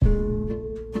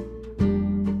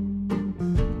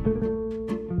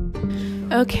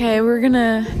Okay, we're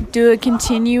gonna do a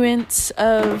continuance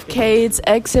of Cade's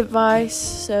ex advice.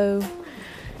 So,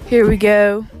 here we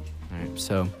go. Alright,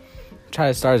 so try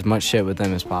to start as much shit with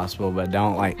them as possible, but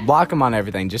don't block them on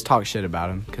everything. Just talk shit about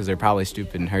them because they're probably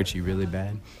stupid and hurt you really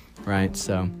bad, right?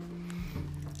 So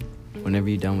whenever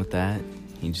you're done with that,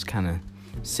 you just kind of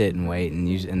sit and wait, and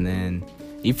then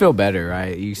you feel better,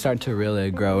 right? You start to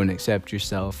really grow and accept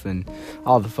yourself and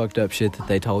all the fucked up shit that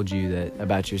they told you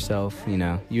about yourself.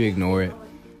 You ignore it,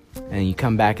 and you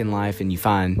come back in life and you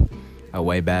find a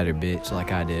way better bitch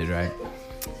like I did, right?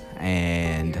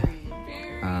 And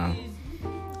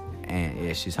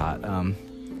yeah, she's hot. And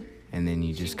then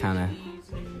you just kind of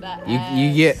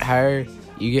you get her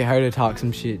to talk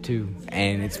some shit too,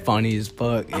 and it's funny as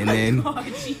fuck.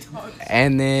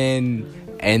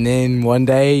 And then one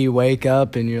day you wake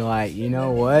up and you're like, you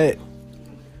know what?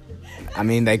 I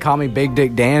mean, they call me Big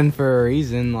Dick Dan for a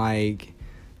reason.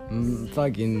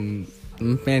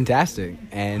 Fantastic.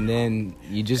 And then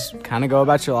you just kind of go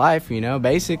about your life,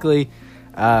 basically.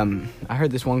 I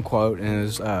heard this one quote, and it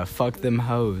was, fuck them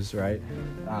hoes, right?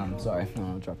 Sorry,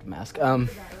 I dropped the mask. And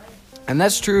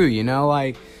that's true,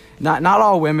 not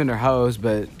all women are hoes,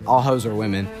 but all hoes are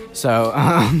women. So,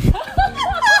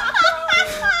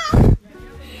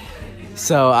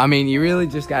 so, I mean, you really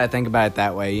just gotta think about it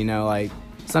that way,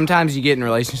 sometimes you get in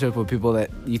relationships with people that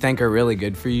you think are really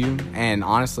good for you, and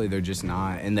honestly, they're just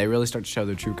not, and they really start to show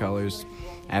their true colors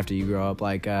after you grow up.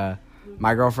 My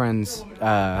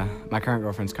current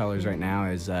girlfriend's colors right now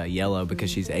is yellow because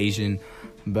she's Asian,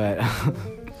 but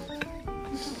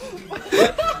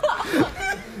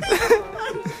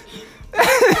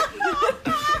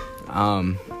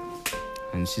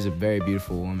and she's a very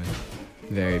beautiful woman,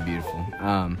 very beautiful.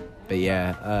 But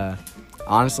yeah,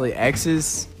 honestly,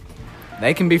 exes,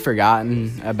 they can be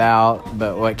forgotten about,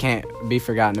 but what can't be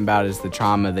forgotten about is the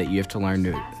trauma that you have to learn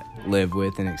to live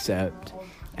with and accept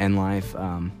in life.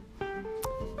 And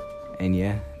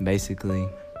yeah, basically,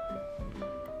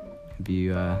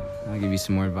 I'll give you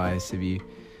some more advice. If you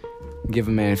give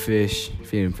a man a fish,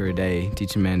 feed him for a day.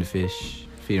 Teach a man to fish,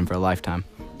 feed him for a lifetime.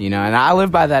 And I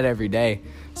live by that every day.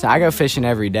 So I go fishing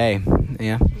every day.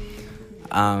 Yeah.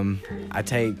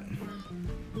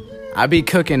 I be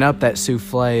cooking up that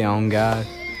souffle on God.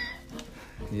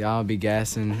 Y'all be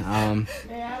gassing.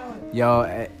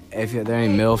 Yo, if there are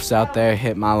any MILFs out there,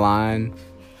 hit my line.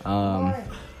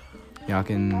 Y'all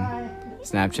can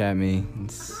Snapchat me.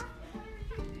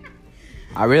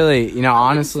 I really,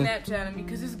 honestly. Snapchat him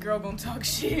because this girl gonna talk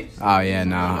shit. Oh yeah,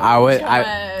 no, I would.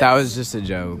 That was just a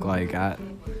joke.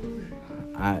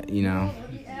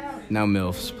 No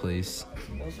MILFs, please.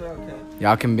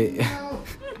 Y'all can be.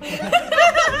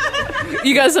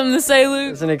 You got something to say,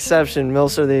 Luke? It's an exception.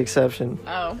 MILFs are the exception.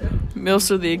 Oh, MILFs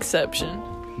are the exception.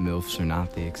 MILFs are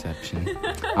not the exception.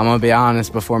 I'm gonna be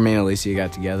honest. Before me and Alicia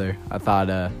got together, I thought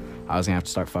I was gonna have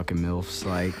to start fucking MILFs.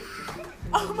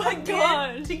 Oh my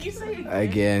god! Did you say it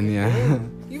again? Yeah.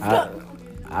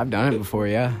 I've done it before.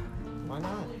 Yeah. Why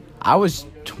not? I was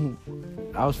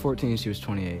 14. She was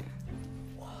 28.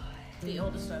 What? The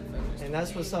oldest son. And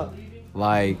that's what's up.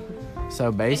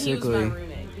 So basically. And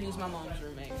he was my mom's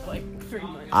roommate. Pretty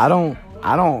much. I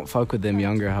don't fuck with them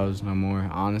younger hoes no more.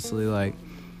 Honestly,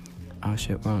 oh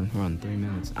shit, we're on 3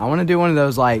 minutes. I want to do one of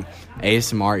those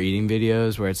ASMR eating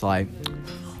videos where it's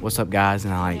what's up guys,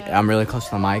 and I'm really close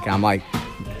to the mic and I'm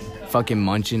fucking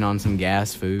munching on some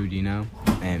gas food,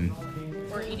 and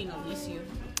we're eating Alicia.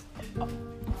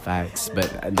 Facts,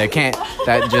 but they can't.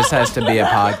 That just has to be a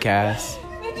podcast.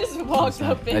 They just walked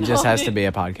up in. That just has to be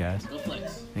a podcast.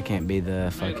 It can't be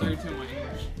the fucking.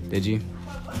 Did you?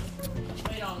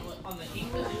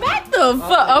 Back the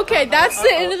fuck. Okay, that's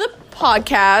the end of the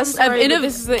podcast. Sorry, end of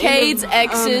this is the Cade's end of,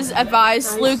 ex's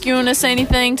advice. Luke, you want to say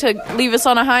anything to leave us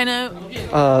on a high note?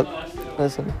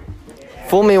 Listen.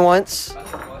 Fool me once,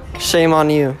 shame on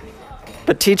you.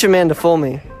 But teach a man to fool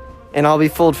me, and I'll be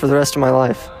fooled for the rest of my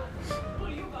life.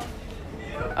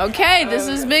 Okay, this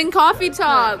has been Coffee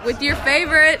Talk with your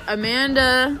favorite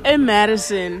Amanda and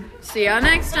Madison. See y'all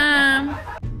next time.